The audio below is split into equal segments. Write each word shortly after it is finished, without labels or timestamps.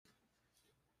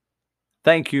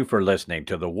Thank you for listening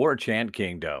to the War Chant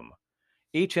Kingdom.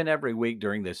 Each and every week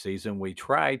during this season, we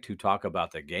try to talk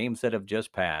about the games that have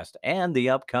just passed and the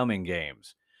upcoming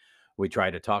games. We try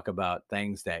to talk about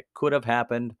things that could have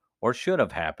happened or should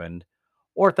have happened,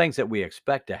 or things that we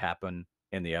expect to happen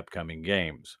in the upcoming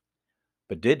games.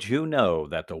 But did you know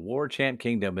that the War Chant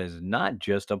Kingdom is not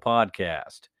just a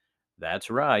podcast?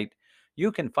 That's right.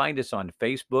 You can find us on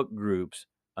Facebook groups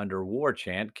under War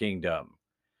Chant Kingdom.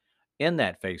 In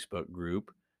that Facebook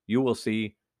group, you will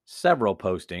see several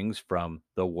postings from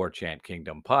the War Chant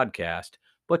Kingdom podcast,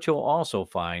 but you'll also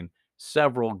find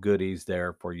several goodies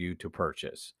there for you to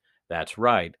purchase. That's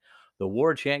right. The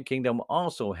War Chant Kingdom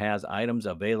also has items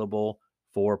available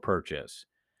for purchase.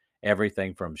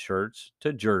 Everything from shirts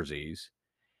to jerseys,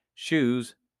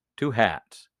 shoes to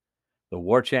hats. The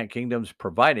War Chant Kingdom's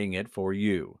providing it for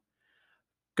you.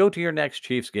 Go to your next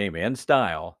Chiefs game in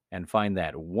style and find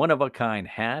that one of a kind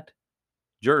hat,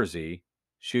 jersey,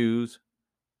 shoes,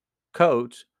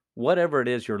 coats, whatever it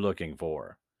is you're looking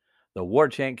for. The War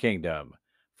Chant Kingdom.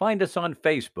 Find us on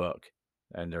Facebook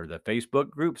under the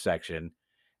Facebook group section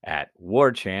at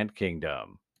War Chant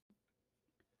Kingdom.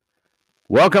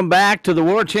 Welcome back to the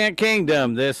War Chant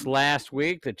Kingdom. This last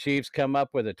week, the Chiefs come up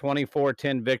with a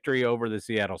 24-10 victory over the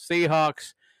Seattle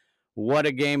Seahawks. What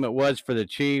a game it was for the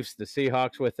Chiefs. The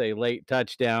Seahawks with a late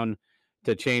touchdown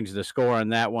to change the score on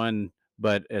that one.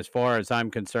 But as far as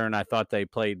I'm concerned, I thought they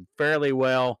played fairly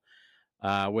well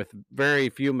with very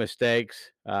few mistakes,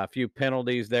 a few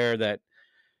penalties there that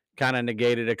kind of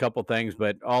negated a couple things.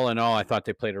 But all in all, I thought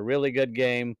they played a really good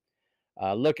game.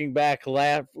 Looking back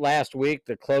last week,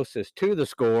 the closest to the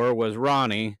score was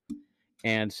Ronnie.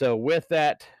 And so with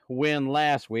that win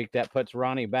last week, that puts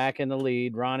Ronnie back in the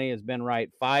lead. Ronnie has been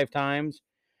right 5 times.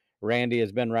 Randy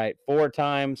has been right 4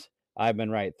 times. I've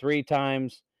been right 3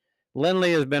 times.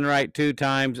 Lindley has been right 2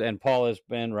 times, and Paul has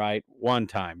been right 1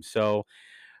 time. So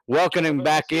welcoming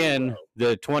back in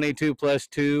the 22 plus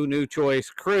 2 new choice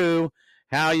crew.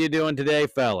 How you doing today,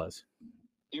 fellas?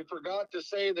 You forgot to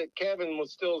say that Kevin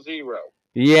was still 0.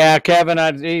 Yeah, Kevin,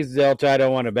 he's zilch. I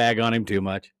don't want to bag on him too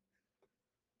much.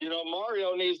 You know,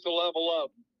 Mario needs to level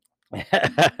up.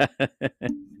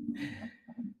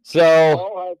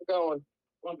 So, how's it going?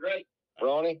 Well, great.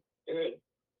 Ronnie? Good.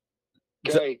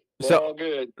 Okay, all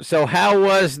good. So how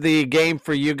was the game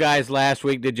for you guys last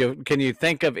week? Can you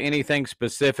think of anything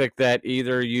specific that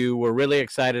either you were really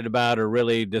excited about or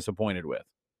really disappointed with?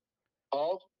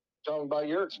 Paul, tell me about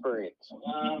your experience.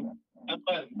 I've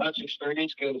had much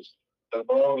experience because the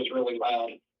ball was really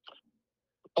loud.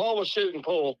 Paul was shooting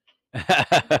pool.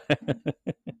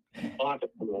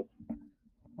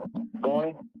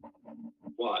 Ronnie?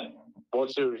 What?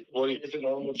 What do you think? A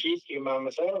normal Chiefs game by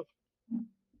myself.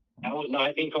 I was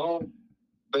 19 call.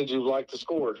 Did you like the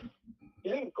score?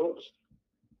 Yeah, of course.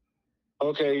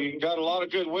 Okay, you got a lot of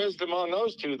good wisdom on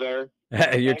those two there.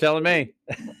 You're telling me.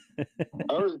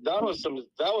 That was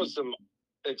some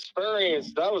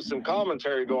experience. That was some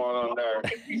commentary going on there.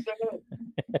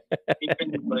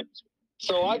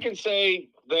 So I can say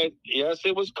that yes,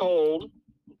 it was cold.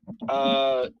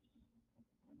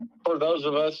 For those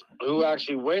of us who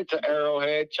actually went to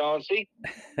Arrowhead, Chauncey,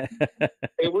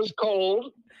 it was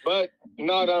cold, but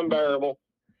not unbearable.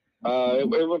 It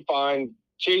was fine.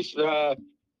 Chiefs,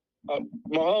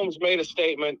 Mahomes made a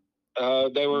statement.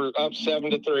 They were up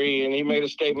 7-3, and he made a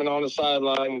statement on the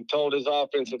sideline and told his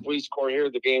offense, if we score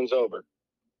here, the game's over.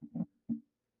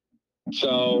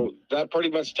 So that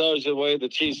pretty much tells you the way the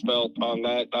Chiefs felt on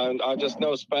that. I just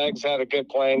know Spags had a good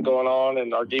plan going on,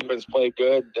 and our defense played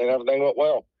good, and everything went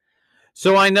well.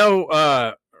 So I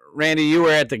know, Randy, you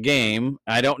were at the game.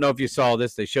 I don't know if you saw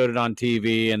this. They showed it on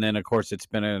TV, and then, of course, it's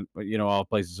been all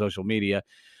places social media.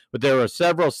 But there were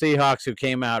several Seahawks who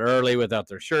came out early without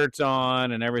their shirts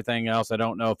on and everything else. I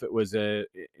don't know if it was in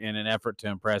an effort to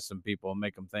impress some people and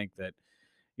make them think that,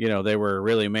 they were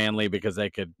really manly because they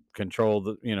could control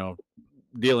the,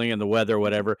 dealing in the weather or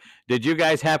whatever. Did you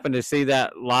guys happen to see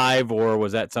that live, or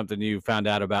was that something you found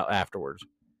out about afterwards?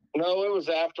 No, it was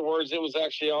afterwards. It was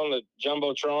actually on the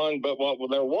Jumbotron, but what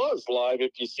there was live,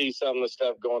 if you see some of the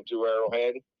stuff going through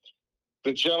Arrowhead,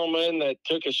 the gentleman that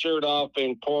took his shirt off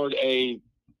and poured a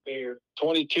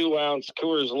 22-ounce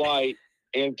Coors Light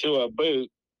into a boot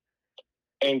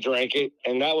and drank it,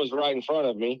 and that was right in front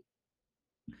of me.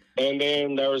 And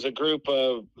then there was a group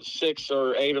of 6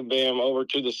 or 8 of them over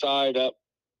to the side up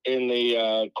in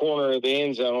the corner of the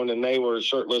end zone, and they were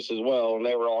shirtless as well, and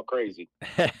they were all crazy.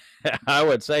 I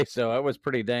would say so. It was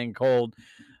pretty dang cold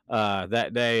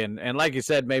that day, and like you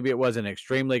said, maybe it wasn't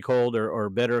extremely cold or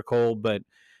bitter cold, but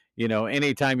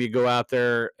Anytime you go out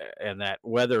there and that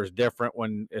weather is different,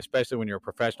 especially when you're a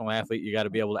professional athlete, you got to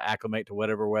be able to acclimate to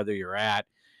whatever weather you're at.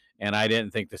 And I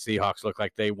didn't think the Seahawks looked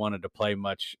like they wanted to play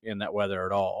much in that weather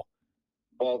at all.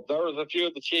 Well, there was a few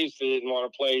of the Chiefs that didn't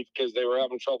want to play because they were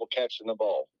having trouble catching the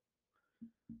ball.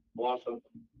 Awesome.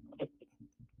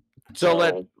 So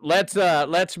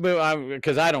let's move on,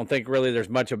 because I don't think really there's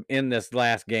much in this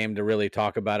last game to really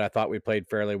talk about. I thought we played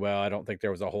fairly well. I don't think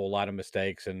there was a whole lot of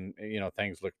mistakes, and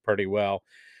things looked pretty well.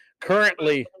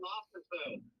 Currently,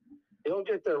 You'll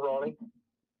get there, Ronnie.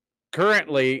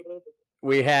 Currently,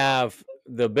 we have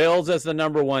the Bills as the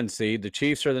number 1 seed. The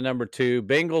Chiefs are the number 2.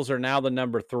 Bengals are now the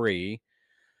number 3.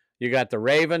 You got the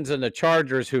Ravens and the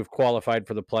Chargers who've qualified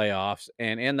for the playoffs.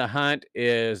 And in the hunt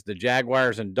is the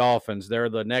Jaguars and Dolphins. They're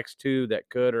the next 2 that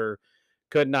could or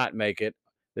could not make it.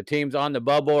 The teams on the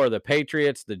bubble are the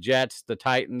Patriots, the Jets, the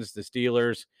Titans, the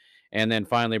Steelers, and then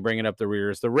finally bringing up the rear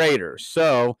is the Raiders.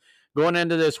 So going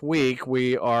into this week,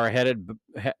 we are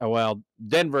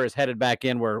Denver is headed back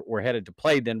in. We're headed to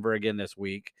play Denver again this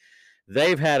week.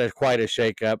 They've had quite a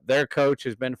shakeup. Their coach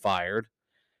has been fired.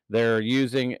 They're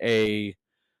using a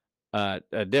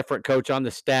different coach on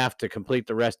the staff to complete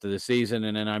the rest of the season,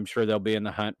 and then I'm sure they'll be in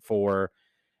the hunt for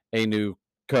a new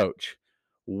coach.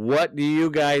 What do you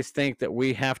guys think that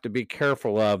we have to be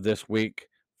careful of this week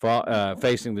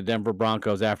facing the Denver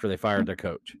Broncos after they fired their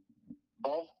coach?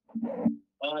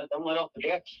 Don't let off the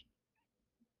gas.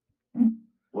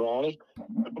 Ronnie?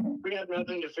 We have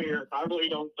nothing to fear. I really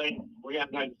don't think we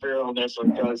have nothing to fear on this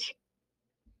one because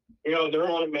they're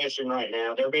on a mission right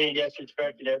now. They're being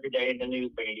disrespected every day in the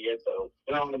news media, so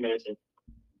they're on a mission.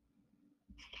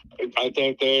 I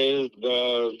think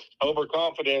the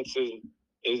overconfidence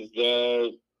is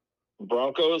the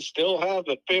Broncos still have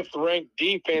the 5th ranked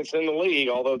defense in the league,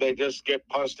 although they just get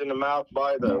punched in the mouth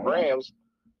by the Rams.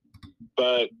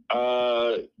 But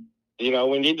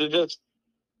we need to just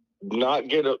not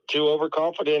get too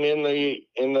overconfident in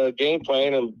the game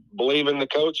plan and believe in the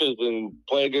coaches and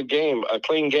play a good game, a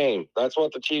clean game. That's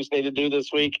what the Chiefs need to do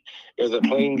this week, is a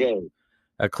clean game.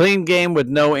 A clean game with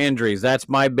no injuries. That's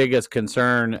my biggest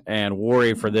concern and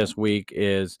worry for this week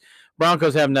is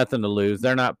Broncos have nothing to lose.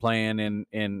 They're not playing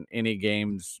in any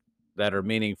games that are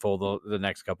meaningful the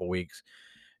next couple weeks.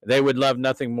 They would love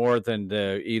nothing more than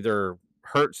to either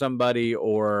hurt somebody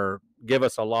or give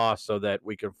us a loss so that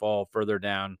we can fall further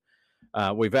down.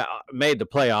 We've made the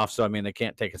playoffs, so I mean they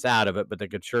can't take us out of it, but they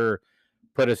could sure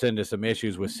put us into some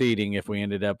issues with seeding if we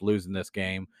ended up losing this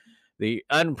game. The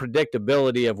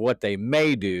unpredictability of what they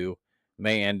may do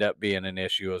may end up being an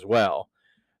issue as well.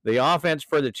 The offense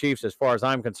for the Chiefs, as far as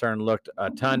I'm concerned, looked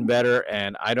a ton better,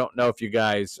 and I don't know if you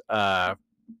guys, saw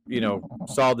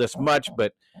this much,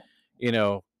 but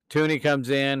Tooney comes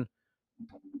in.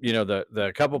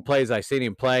 The couple plays I seen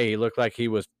him play, he looked like he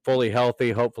was fully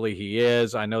healthy. Hopefully he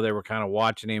is. I know they were kind of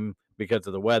watching him because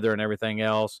of the weather and everything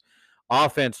else.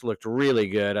 Offense looked really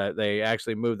good. They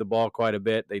actually moved the ball quite a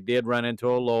bit. They did run into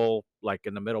a lull, like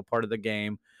in the middle part of the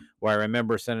game, where I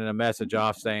remember sending a message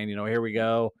off saying, here we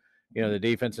go. The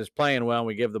defense is playing well. And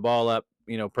we give the ball up,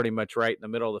 pretty much right in the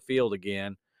middle of the field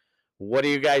again. What do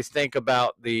you guys think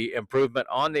about the improvement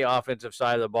on the offensive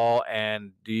side of the ball?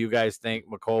 And do you guys think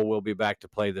McColl will be back to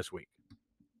play this week?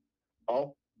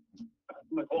 Oh,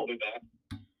 McColl will be back.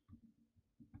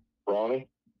 Ronnie?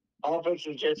 Offense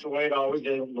is just the way it always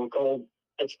is. McColl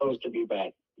is supposed to be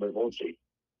back, but we'll see.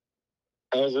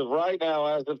 As of right now,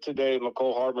 as of today,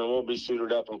 McColl Hardman will be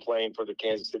suited up and playing for the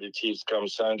Kansas City Chiefs come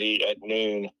Sunday at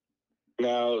noon.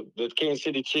 Now, the Kansas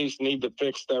City Chiefs need to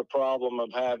fix their problem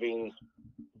of having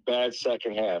bad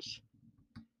second halves.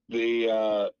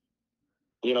 Last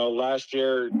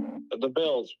year, the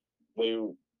Bills, we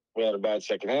had a bad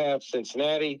second half.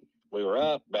 Cincinnati, we were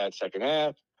up, bad second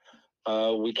half.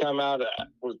 We come out,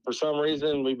 for some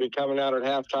reason, we've been coming out at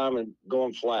halftime and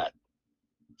going flat.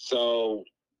 So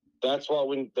that's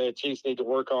what the Chiefs need to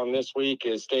work on this week,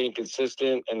 is staying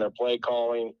consistent in their play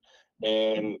calling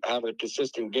and having a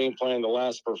consistent game plan to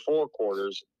last for 4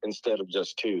 quarters instead of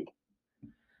just 2.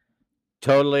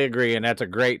 Totally agree, and that's a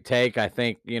great take. I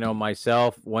think,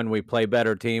 myself, when we play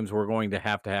better teams, we're going to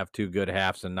have 2 good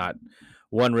halves and not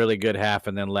one really good half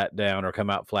and then let down or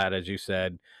come out flat, as you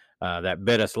said. That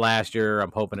bit us last year.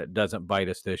 I'm hoping it doesn't bite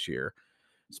us this year.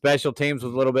 Special teams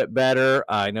was a little bit better.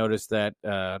 I noticed that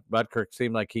Butker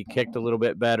seemed like he kicked a little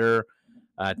bit better.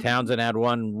 Townsend had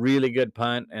one really good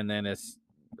punt, and then I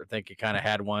think he kind of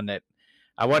had one that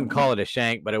I wouldn't call it a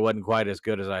shank, but it wasn't quite as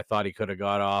good as I thought he could have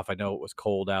got off. I know it was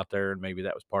cold out there, and maybe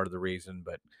that was part of the reason.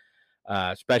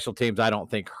 But special teams, I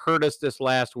don't think, hurt us this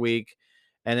last week.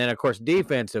 And then, of course,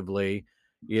 defensively,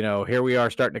 here we are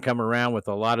starting to come around with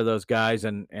a lot of those guys,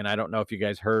 and I don't know if you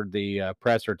guys heard the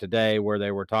presser today where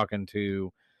they were talking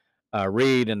to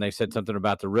Reed, and they said something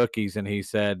about the rookies, and he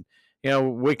said,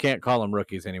 we can't call them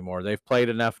rookies anymore. They've played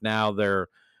enough now. They're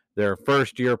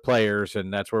first year players,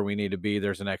 and that's where we need to be.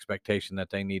 There's an expectation that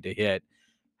they need to hit.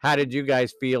 How did you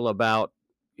guys feel about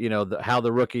how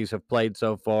the rookies have played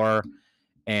so far,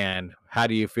 and how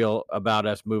do you feel about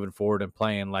us moving forward and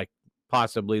playing like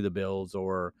possibly the Bills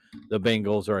or the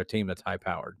Bengals or a team that's high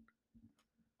powered?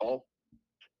 Oh,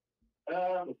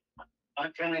 um, I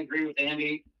kind of agree with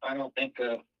Andy. I don't think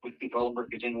we can call them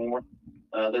rookies anymore.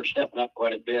 They're stepping up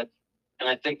quite a bit, and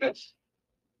I think that's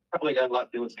probably got a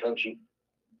lot to do with coaching.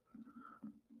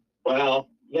 Well,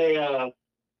 they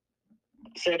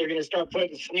said they're going to start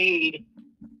putting Snead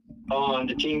on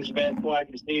the team's best wide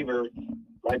receiver,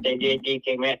 like they did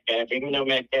DK Metcalf. Even though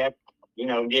Metcalf,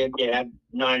 did have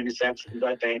 9 receptions,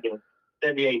 I think, and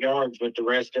 78 yards, but the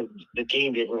rest of the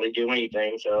team didn't really do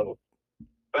anything. So,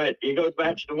 but it goes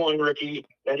back to the one rookie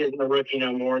that isn't a rookie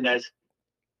no more, and that's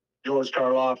George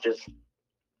Karlaftis.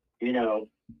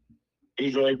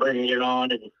 He's really bringing it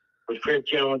on, and with Chris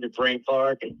Jones and Frank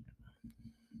Clark, and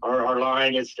our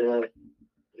line is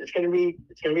it's going to be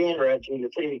interesting to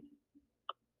see.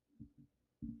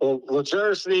 Well,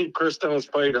 Legere Sneed, Chris Jones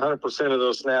played 100% of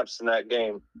those snaps in that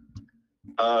game.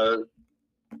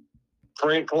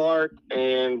 Frank Clark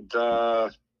and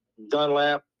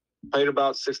Dunlap played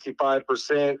about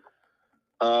 65%.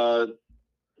 The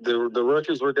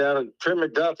rookies were down, and Trent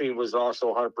McDuffie was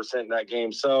also 100% in that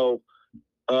game. So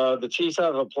the Chiefs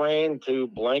have a plan to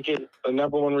blanket a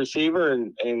number one receiver,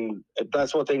 and if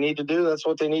that's what they need to do, that's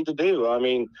what they need to do. I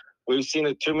mean, we've seen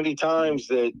it too many times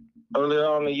that earlier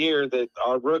on in the year that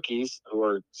our rookies, who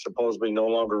are supposedly no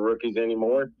longer rookies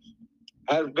anymore,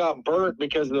 have got burnt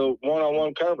because of the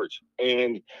one-on-one coverage.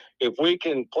 And if we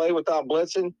can play without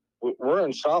blitzing, we're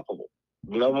unstoppable.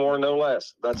 No more, no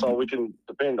less. That's all we can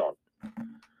depend on.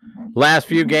 Last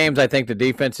few games, I think the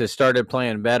defense has started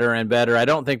playing better and better. I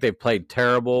don't think they've played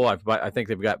terrible. I think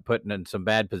they've got put in some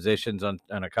bad positions on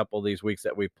a couple of these weeks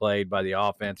that we've played by the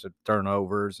offensive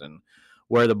turnovers and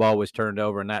where the ball was turned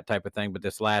over and that type of thing. But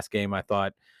this last game, I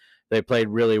thought they played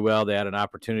really well. They had an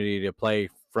opportunity to play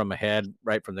from ahead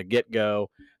right from the get-go.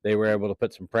 They were able to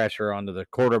put some pressure onto the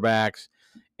quarterbacks,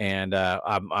 and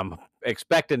I'm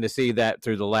expecting to see that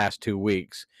through the last 2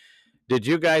 weeks. Did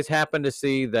you guys happen to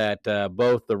see that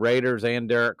both the Raiders and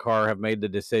Derek Carr have made the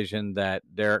decision that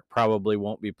Derek probably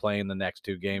won't be playing the next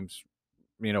 2 games,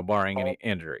 barring any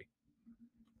injury?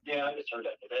 Yeah, I just heard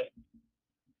that today.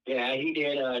 Yeah, he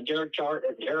did. Derek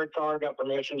Carr got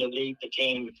permission to leave the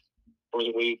team for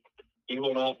the week. He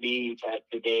will not be at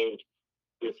the game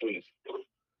this week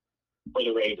for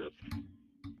the Raiders.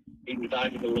 He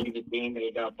decided to leave the team, and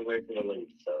he got permission to leave.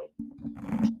 So.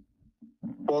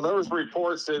 Well, there was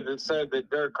reports that said that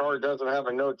Derek Carr doesn't have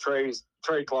a no trade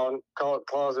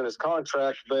clause in his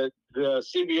contract, but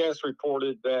CBS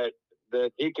reported that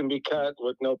he can be cut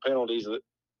with no penalties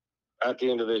at the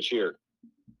end of this year.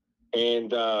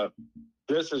 And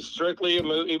this is strictly a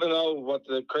move, even though what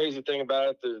the crazy thing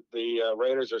about it, the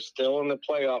Raiders are still in the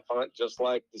playoff hunt, just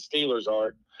like the Steelers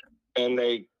are, and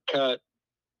they cut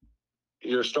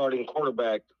your starting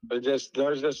quarterback. There's just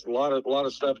a lot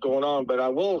of stuff going on. But I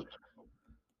will,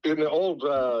 in the old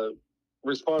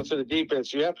response to the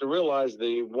defense, you have to realize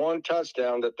the one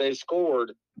touchdown that they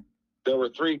scored, there were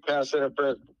 3 pass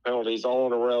interference penalties all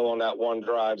in a row on that one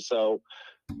drive. So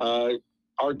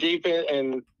our defense,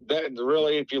 and that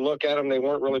really, if you look at them, they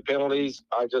weren't really penalties.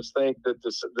 I just think that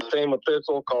the same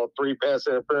official called 3 pass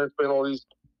interference penalties.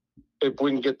 If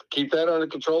we can keep that under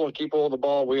control and keep hold of the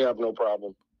ball, we have no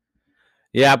problem.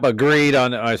 Yeah, agreed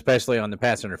on, especially on the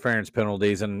pass interference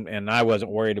penalties, and I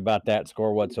wasn't worried about that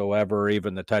score whatsoever,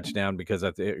 even the touchdown, because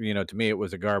to me it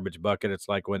was a garbage bucket. It's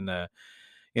like when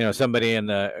somebody in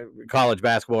the college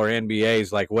basketball or NBA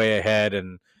is like way ahead,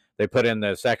 and they put in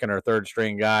the second or third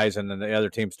string guys, and then the other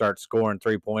team starts scoring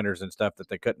 3-pointers and stuff that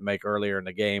they couldn't make earlier in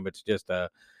the game. It's just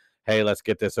hey, let's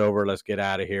get this over, let's get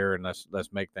out of here, and let's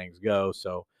make things go.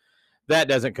 So that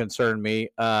doesn't concern me.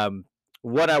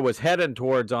 What I was heading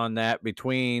towards on that,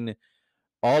 between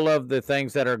all of the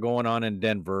things that are going on in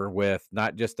Denver with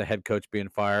not just the head coach being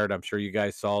fired, I'm sure you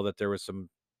guys saw that there was some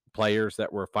players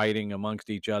that were fighting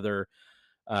amongst each other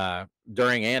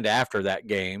during and after that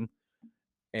game.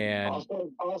 And also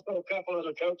a couple of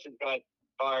the coaches got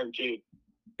fired too.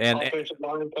 And offensive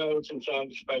line coach and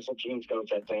some special teams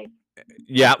coach, I think.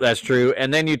 Yeah, that's true.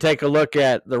 And then you take a look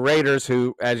at the Raiders,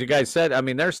 who, as you guys said, I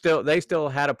mean, they still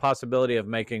had a possibility of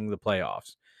making the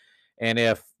playoffs. And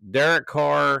if Derek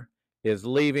Carr is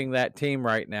leaving that team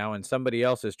right now and somebody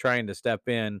else is trying to step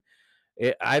in,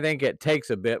 I think it takes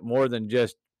a bit more than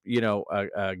just,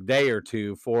 a day or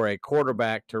two for a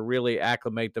quarterback to really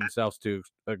acclimate themselves to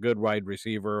a good wide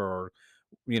receiver or,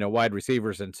 wide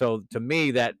receivers. And so to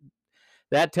me, that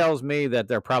tells me that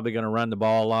they're probably going to run the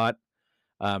ball a lot.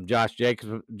 Josh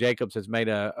Jacobs has made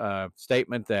a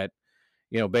statement that,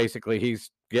 basically he's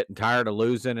getting tired of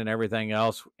losing and everything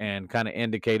else, and kind of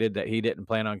indicated that he didn't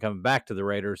plan on coming back to the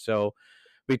Raiders. So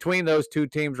between those two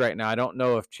teams right now, I don't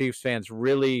know if Chiefs fans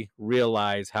really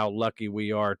realize how lucky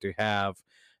we are to have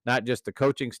not just the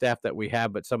coaching staff that we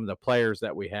have, but some of the players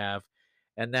that we have.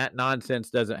 And that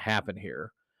nonsense doesn't happen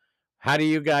here. How do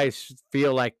you guys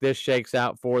feel like this shakes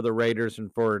out for the Raiders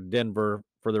and for Denver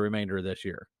for the remainder of this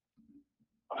year?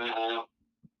 Uh,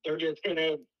 they're just going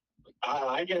to,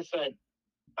 I guess that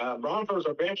Broncos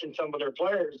are benching some of their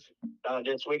players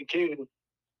this week, too.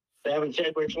 They haven't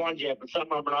said which ones yet, but some of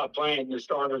them are not playing. The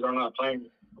starters are not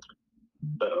playing.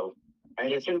 So,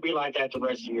 and it's going to be like that the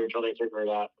rest of the year until they figure it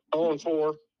out.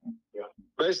 0-4. Yeah.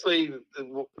 Basically,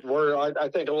 where I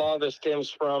think a lot of this stems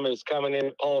from is coming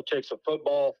in politics of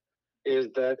football, is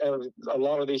that a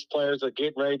lot of these players are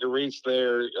getting ready to reach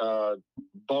their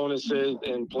bonuses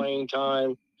and playing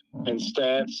time and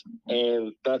stats,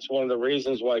 and that's one of the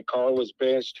reasons why Carr was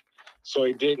benched, so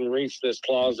he didn't reach this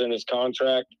clause in his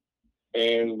contract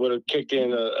and would have kicked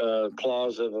in a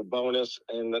clause of a bonus,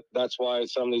 and that's why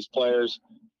some of these players,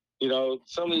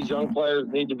 some of these young players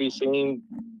need to be seen.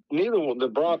 Neither the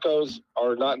Broncos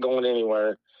are not going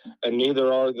anywhere, and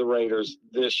neither are the Raiders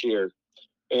this year.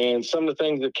 And some of the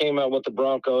things that came out with the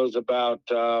Broncos about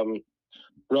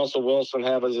Russell Wilson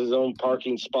having his own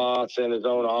parking spots and his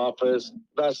own office,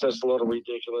 that's just a little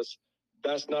ridiculous.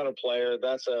 That's not a player.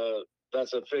 That's a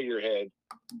figurehead.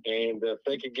 And if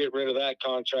they could get rid of that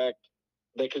contract,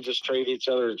 they could just trade each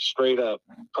other straight up.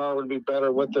 Carr would be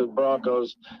better with the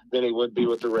Broncos than he would be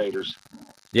with the Raiders.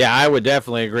 Yeah, I would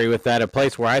definitely agree with that. A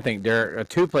place where I think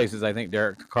two places I think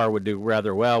Derek Carr would do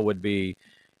rather well would be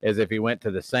as if he went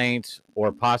to the Saints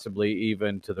or possibly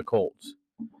even to the Colts,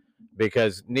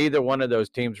 because neither one of those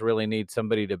teams really needs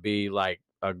somebody to be like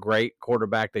a great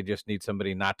quarterback. They just need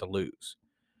somebody not to lose.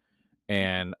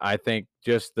 And I think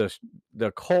just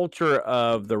the culture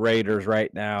of the Raiders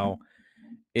right now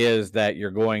is that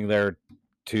you're going there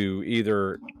to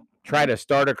either try to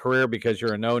start a career because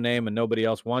you're a no name and nobody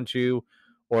else wants you,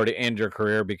 or to end your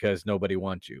career because nobody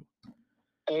wants you.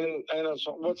 And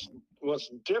what's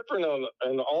different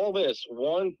on all this,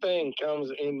 one thing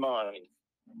comes in mind: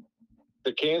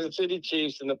 the Kansas City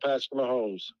Chiefs and the Patrick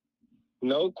Mahomes.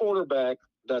 No quarterback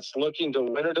that's looking to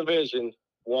win a division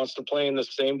wants to play in the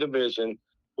same division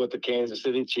with the Kansas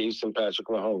City Chiefs and Patrick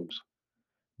Mahomes.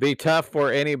 Be tough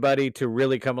for anybody to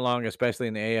really come along, especially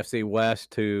in the AFC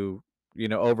West, to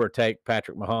overtake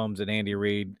Patrick Mahomes and Andy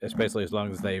Reid, especially as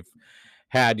long as they've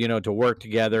had to work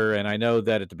together. And I know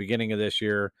that at the beginning of this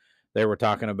year, they were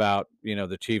talking about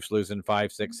the Chiefs losing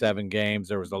 5, 6, 7 games.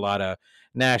 There was a lot of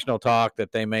national talk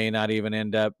that they may not even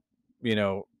end up you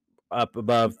know up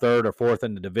above third or fourth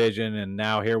in the division. And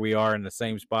now here we are in the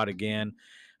same spot again.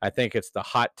 I think it's the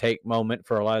hot take moment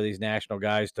for a lot of these national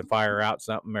guys to fire out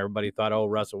something. Everybody thought, oh,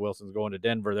 Russell Wilson's going to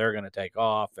Denver, they're going to take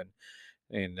off, and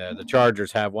the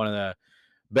Chargers have one of the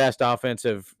best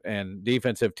offensive and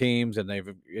defensive teams, and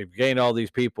they've gained all these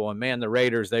people. And man, the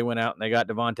Raiders, they went out and they got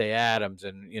Devontae Adams,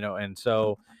 and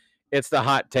so it's the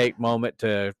hot take moment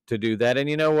to do that. And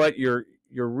you know what? You're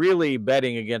really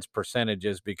betting against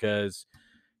percentages, because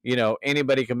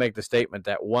anybody can make the statement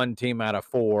that one team out of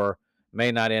four may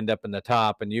not end up in the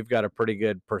top, and you've got a pretty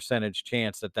good percentage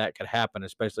chance that could happen,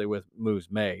 especially with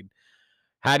moves made.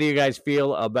 How do you guys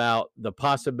feel about the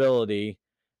possibility,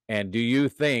 and do you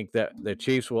think that the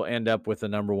Chiefs will end up with the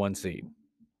number one seed?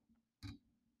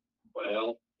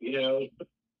 Well,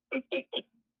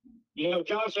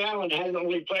 Josh Allen hasn't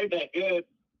really played that good,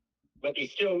 but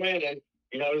he's still winning.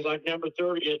 He's like number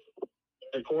 30th,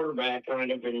 the quarterback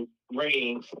kind of in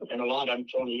ratings, and a lot of them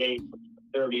 28th,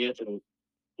 30th, and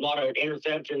a lot of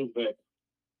interceptions. But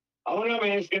I don't know,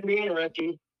 man. It's going to be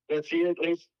interesting. Let's see, at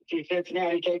least see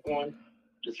Cincinnati take one.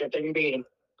 Just see if they can beat him.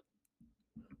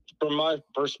 From my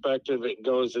perspective, it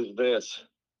goes as this: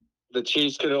 the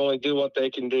Chiefs can only do what they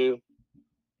can do.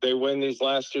 They win these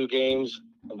last two games,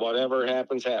 whatever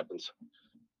happens, happens.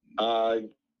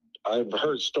 I've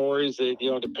heard stories that,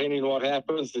 depending on what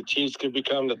happens, the Chiefs could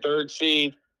become the third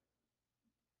seed.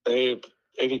 If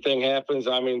anything happens,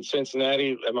 I mean,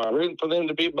 Cincinnati, am I rooting for them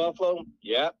to beat Buffalo?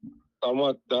 Yeah. I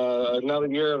want another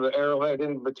year of the Arrowhead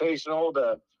Invitational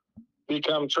to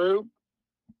become true.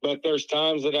 But there's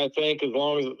times that I think, as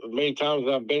many times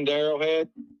as I've been to Arrowhead,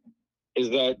 is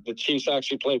that the Chiefs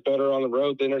actually play better on the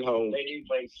road than at home. They do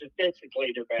play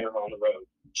statistically, they're better on the road.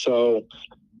 So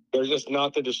they're just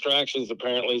not the distractions,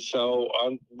 apparently. So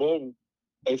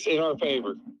it's in our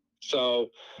favor. So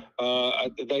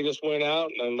they just went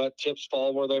out and let chips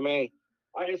fall where they may.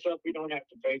 I just hope we don't have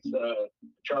to face the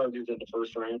Chargers in the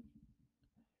first round.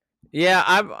 Yeah,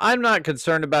 I'm not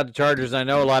concerned about the Chargers. I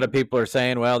know a lot of people are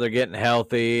saying, well, they're getting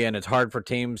healthy and it's hard for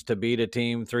teams to beat a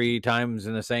team 3 times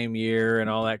in the same year and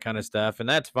all that kind of stuff, and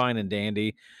that's fine and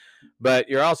dandy. But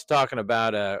you're also talking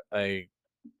about a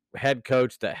head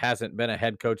coach that hasn't been a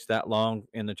head coach that long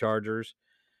in the Chargers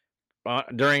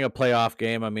during a playoff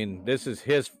game. I mean, this is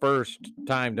his first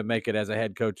time to make it as a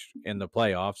head coach in the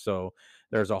playoffs, so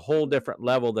there's a whole different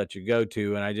level that you go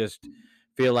to, and I just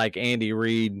feel like Andy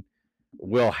Reid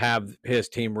will have his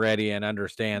team ready and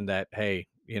understand that, hey,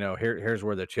 here's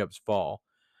where the chips fall.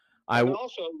 And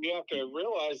also, you have to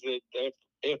realize that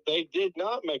if they did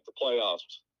not make the playoffs,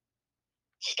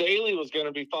 Staley was going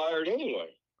to be fired anyway.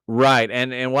 Right,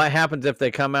 and what happens if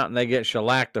they come out and they get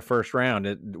shellacked the first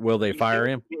round? Will they fire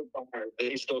him?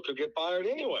 He still could get fired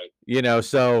anyway.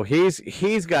 So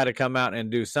he's got to come out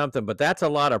and do something, but that's a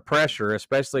lot of pressure,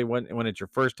 especially when it's your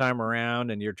first time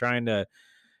around and you're trying to,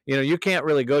 you can't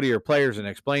really go to your players and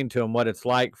explain to them what it's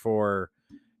like for,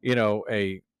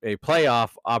 a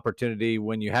playoff opportunity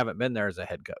when you haven't been there as a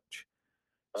head coach.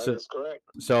 That's correct.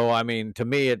 So, I mean, to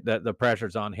me, the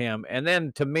pressure's on him. And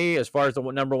then to me, as far as the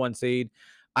number 1 seed,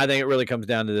 I think it really comes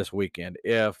down to this weekend.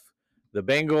 If the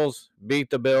Bengals beat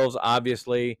the Bills,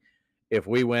 obviously, if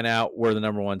we win out, we're the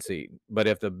number 1 seed. But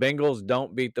if the Bengals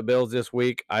don't beat the Bills this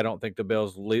week, I don't think the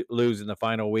Bills lose in the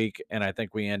final week, and I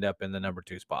think we end up in the number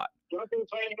 2 spot. Don't they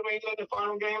play New England in the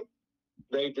final game?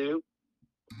 They do.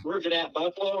 Where's it at,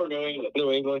 Buffalo or New England?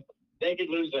 New England. They could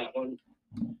lose that one.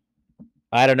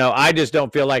 I don't know. I just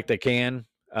don't feel like they can.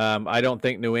 I don't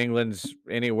think New England's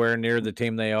anywhere near the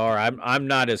team they are. I'm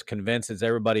not as convinced as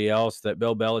everybody else that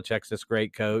Bill Belichick's this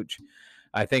great coach.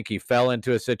 I think he fell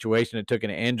into a situation. It took an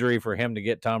injury for him to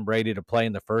get Tom Brady to play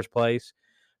in the first place,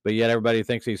 but yet everybody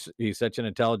thinks he's such an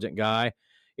intelligent guy.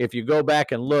 If you go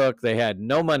back and look, they had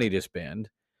no money to spend.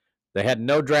 They had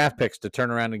no draft picks to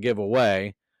turn around and give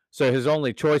away. So his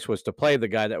only choice was to play the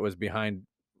guy that was behind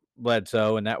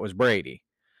Bledsoe, and that was Brady.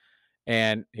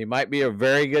 And he might be a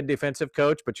very good defensive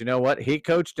coach, but you know what? He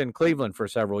coached in Cleveland for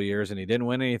several years, and he didn't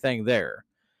win anything there.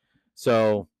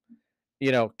 So,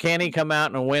 can he come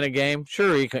out and win a game?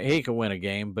 Sure, he can win a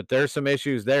game, but there's some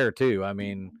issues there too. I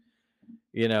mean,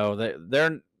 they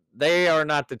are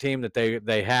not the team that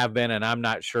they have been, and I'm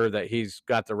not sure that he's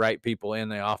got the right people in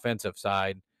the offensive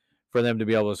side for them to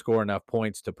be able to score enough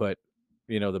points to put,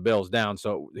 the Bills down.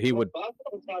 So he would.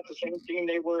 Buffalo's not the same team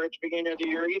they were at the beginning of the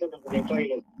year either when they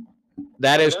played it.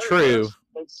 That is true.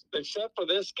 Except for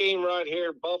this game right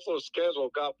here, Buffalo's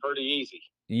schedule got pretty easy.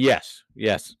 Yes.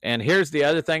 And here's the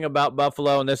other thing about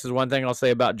Buffalo, and this is one thing I'll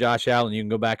say about Josh Allen. You can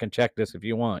go back and check this if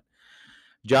you want.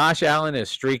 Josh Allen is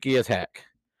streaky as heck.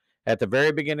 At the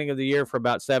very beginning of the year, for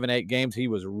about 7-8 games, he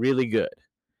was really good.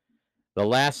 The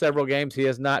last several games, he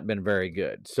has not been very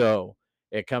good. So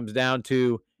it comes down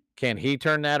to, can he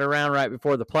turn that around right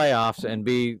before the playoffs and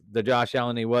be the Josh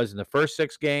Allen he was in the first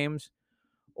 6 games?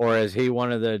 Or is he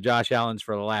one of the Josh Allens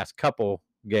for the last couple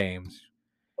games?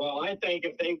 Well, I think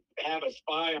if they have a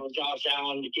spy on Josh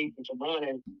Allen to keep him from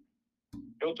running,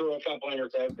 he'll throw a couple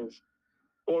interceptions.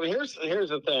 Well, here's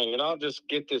the thing, and I'll just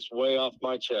get this way off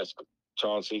my chest,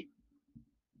 Chauncey.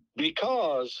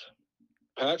 Because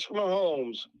Patrick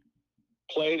Mahomes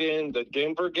played in the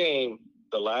Denver game,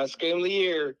 the last game of the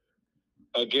year,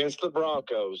 against the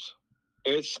Broncos,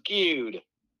 it skewed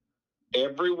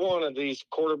every one of these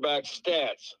quarterback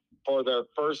stats for their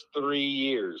first 3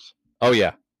 years. Oh,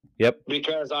 yeah. Yep.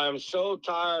 Because I'm so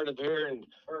tired of hearing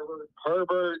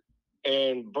Herbert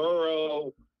and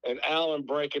Burrow and Allen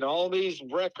breaking all these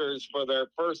records for their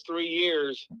first 3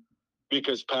 years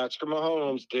because Patrick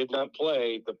Mahomes did not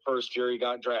play the first year he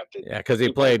got drafted. Yeah, because he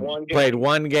played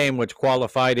one game which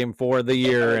qualified him for the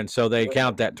year, and so they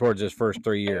count that towards his first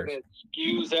 3 years. And it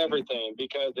skews everything,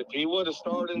 because if he would have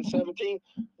started in 17,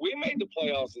 we made the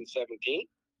playoffs in 17.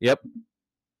 Yep.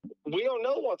 We don't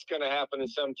know what's going to happen in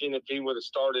 17 if he would have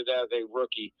started as a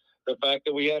rookie. The fact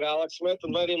that we had Alex Smith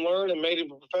and let him learn and made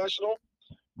him a professional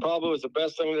probably was the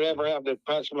best thing that ever happened to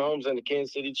Patrick Mahomes and the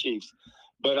Kansas City Chiefs.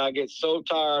 But I get so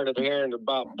tired of hearing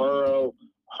about Burrow,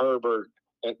 Herbert,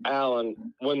 and Allen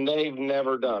when they've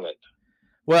never done it.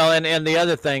 Well, and the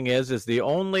other thing is the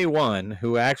only one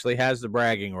who actually has the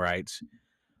bragging rights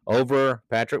over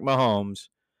Patrick Mahomes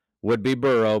would be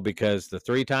Burrow, because the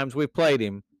 3 times we've played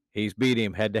him, he's beat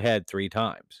him head-to-head 3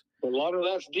 times. A lot of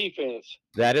that's defense.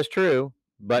 That is true,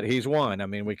 but he's won. I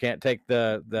mean, we can't take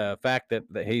the fact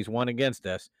that he's won against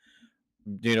us.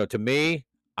 To me,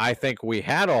 I think we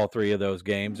had all three of those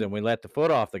games and we let the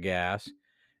foot off the gas.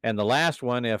 And the last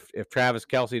one, if Travis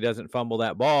Kelce doesn't fumble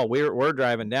that ball, we're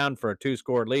driving down for a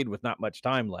 2-score lead with not much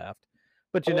time left.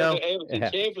 But Or the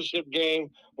AFC Championship game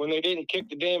when they didn't kick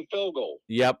the damn field goal.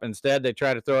 Yep. Instead, they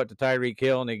try to throw it to Tyreek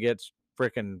Hill and he gets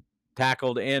freaking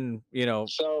tackled in.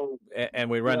 So and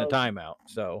we run the timeout.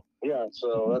 So yeah,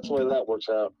 so that's the way that works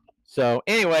out. So,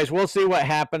 anyways, we'll see what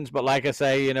happens. But like I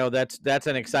say, that's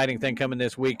an exciting thing coming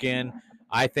this weekend.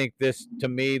 I think this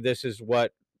is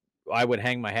what I would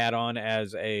hang my hat on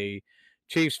as a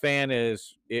Chiefs fan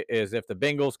is if the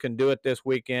Bengals can do it this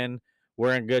weekend,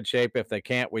 we're in good shape. If they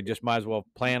can't, we just might as well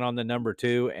plan on the number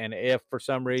 2. And if for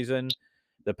some reason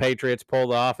the Patriots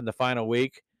pulled off in the final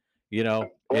week,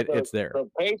 it's there. The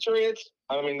Patriots,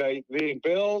 the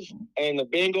Bills and the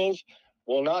Bengals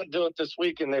will not do it this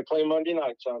week, and they play Monday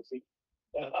night, Chauncey.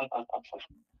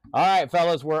 All right,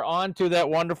 fellas, we're on to that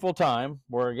wonderful time.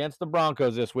 We're against the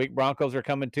Broncos this week. Broncos are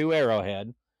coming to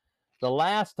Arrowhead. The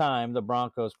last time the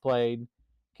Broncos played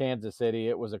Kansas City,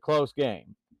 it was a close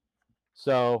game.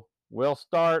 So we'll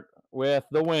start with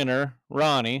the winner,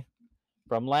 Ronnie,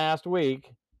 from last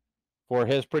week for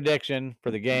his prediction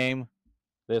for the game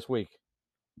this week.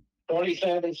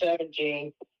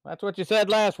 27-17. That's what you said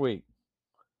last week.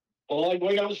 Well,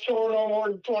 we don't score no more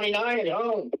than 29 at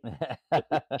home.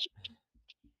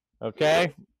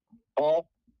 Okay. Paul?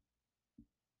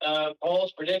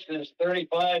 Paul's prediction is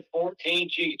 35-14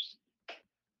 Chiefs.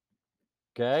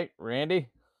 Okay. Randy?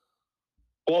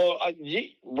 Well,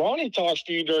 Ronnie talks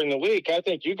to you during the week. I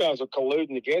think you guys are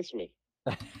colluding against me.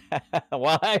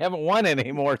 Well, I haven't won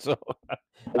anymore, so.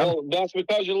 Well, that's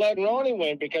because you're letting Ronnie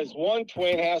win, because one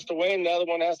twin has to win, the other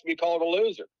one has to be called a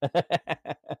loser.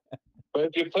 But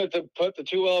if you put the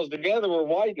two L's together, we're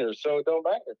Widener, so it don't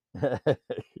matter.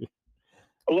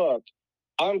 Look,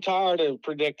 I'm tired of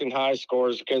predicting high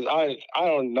scores because I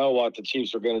don't know what the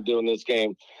Chiefs are going to do in this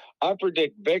game. I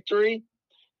predict victory.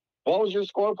 What was your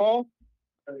score, Paul?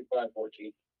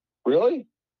 35-14. Really?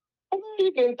 I bet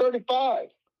you getting 35.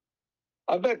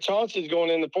 I bet Chauncey's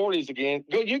going in the 40s again.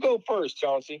 You go first,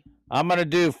 Chauncey. I'm going to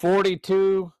do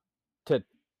 42 to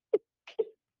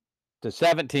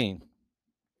 17.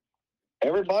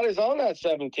 Everybody's on that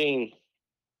 17.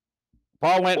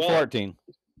 Paul went 14.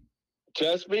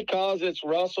 Just because it's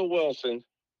Russell Wilson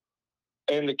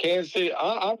and the Kansas City,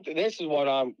 this is what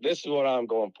I'm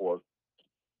going for.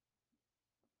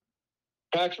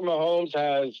 Patrick Mahomes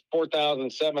has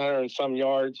 4,700 and some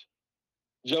yards.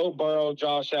 Joe Burrow,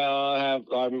 Josh Allen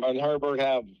and Herbert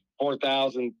have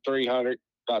 4,300,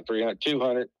 not 300,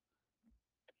 200.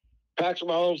 Patrick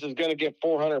Mahomes is going to get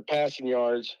 400 passing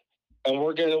yards, and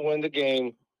we're going to win the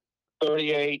game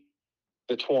 38-20.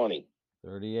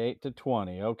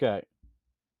 38-20. Okay.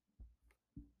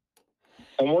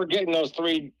 And we're getting those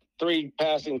three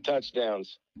passing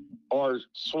touchdowns or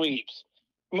sweeps.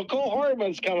 McCole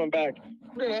Hardman's coming back.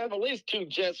 We're going to have at least 2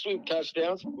 jet sweep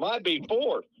touchdowns. Might be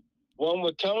 4. 1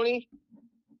 with Tony,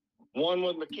 1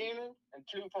 with McKinnon, and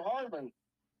 2 for Hardman.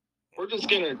 We're just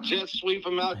going to jet sweep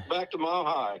them out back to Mile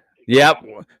High. Yep.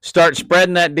 Start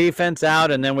spreading that defense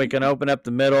out, and then we can open up the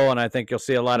middle, and I think you'll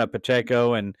see a lot of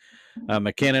Pacheco and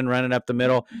McKinnon running up the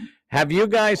middle. Have you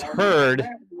guys heard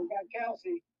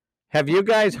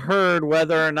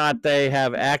whether or not they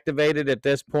have activated at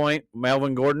this point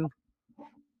Melvin Gordon?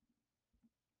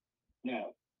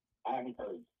 No, I haven't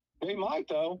heard. They might,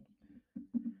 though.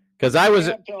 Because they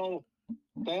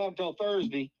have till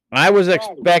Thursday. I was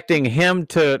expecting him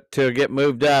to get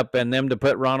moved up and them to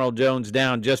put Ronald Jones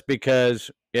down just because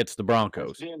it's the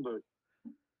Broncos. Denver.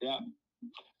 Yeah.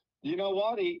 You know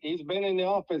what? He's been in the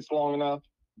offense long enough.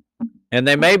 And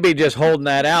they may be just holding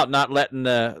that out, not letting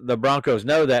the Broncos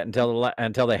know that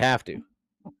until they have to.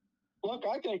 Look,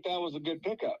 I think that was a good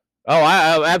pickup. Oh,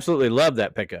 I absolutely love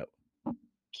that pickup.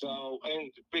 So,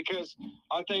 and because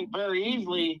I think very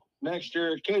easily next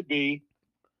year it could be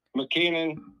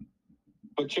McKinnon,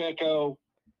 Pacheco,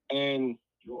 and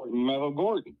Melvin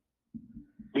Gordon.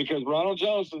 Because Ronald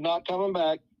Jones is not coming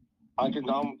back. I'm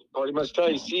pretty much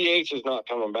tell you, CH is not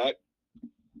coming back.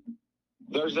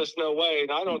 There's just no way,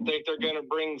 and I don't think they're going to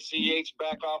bring CH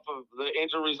back off of the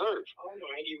injured reserve. I know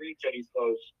Andy Reid said he's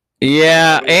close.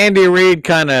 Yeah, Andy Reid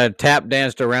kind of tap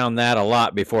danced around that a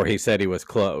lot before he said he was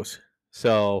close.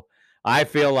 So I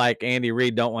feel like Andy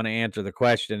Reid don't want to answer the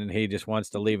question, and he just wants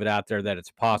to leave it out there that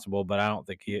it's possible, but I don't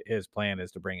think his plan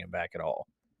is to bring him back at all.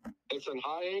 It's a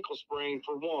high ankle sprain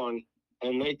for one,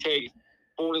 and they take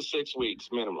 4 to 6 weeks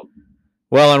minimum.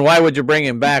 Well, and why would you bring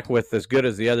him back with as good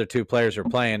as the other 2 players are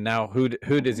playing? Now, who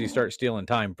does he start stealing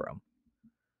time from?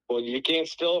 Well, you can't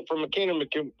steal it from McKinnon.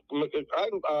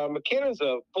 McKinnon's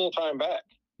a full-time back.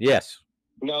 Yes.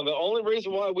 Now, the only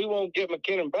reason why we won't get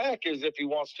McKinnon back is if he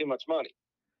wants too much money.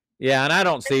 Yeah, and I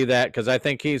don't see that because I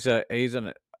think he's an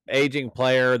aging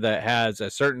player that has a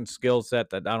certain skill set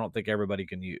that I don't think everybody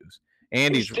can use.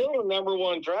 And He's still a number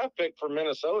one draft pick for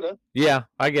Minnesota. yeah,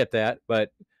 I get that,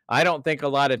 but I don't think a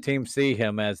lot of teams see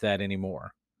him as that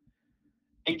anymore.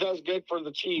 He does good for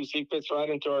the Chiefs. He fits right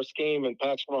into our scheme, and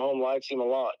Patrick Mahomes likes him a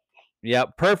lot. Yeah,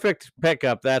 perfect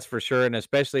pickup, that's for sure, and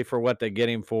especially for what they get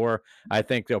him for. I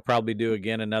think they'll probably do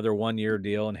again another 1-year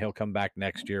deal, and he'll come back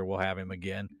next year. We'll have him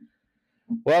again.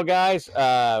 Well, guys,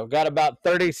 we've got about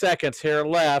 30 seconds here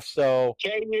left, so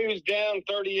KU's down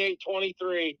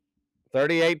 38-23.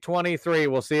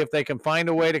 38-23. We'll see if they can find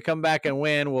a way to come back and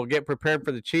win. We'll get prepared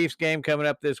for the Chiefs game coming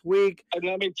up this week. And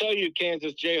let me tell you,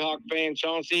 Kansas Jayhawk fan,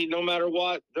 Chauncey, no matter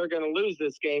what, they're going to lose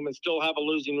this game and still have a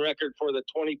losing record for the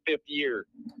 25th year.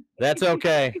 That's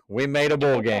okay. We made a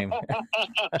bowl game.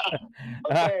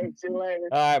 Okay, see you later.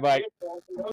 All right, bye.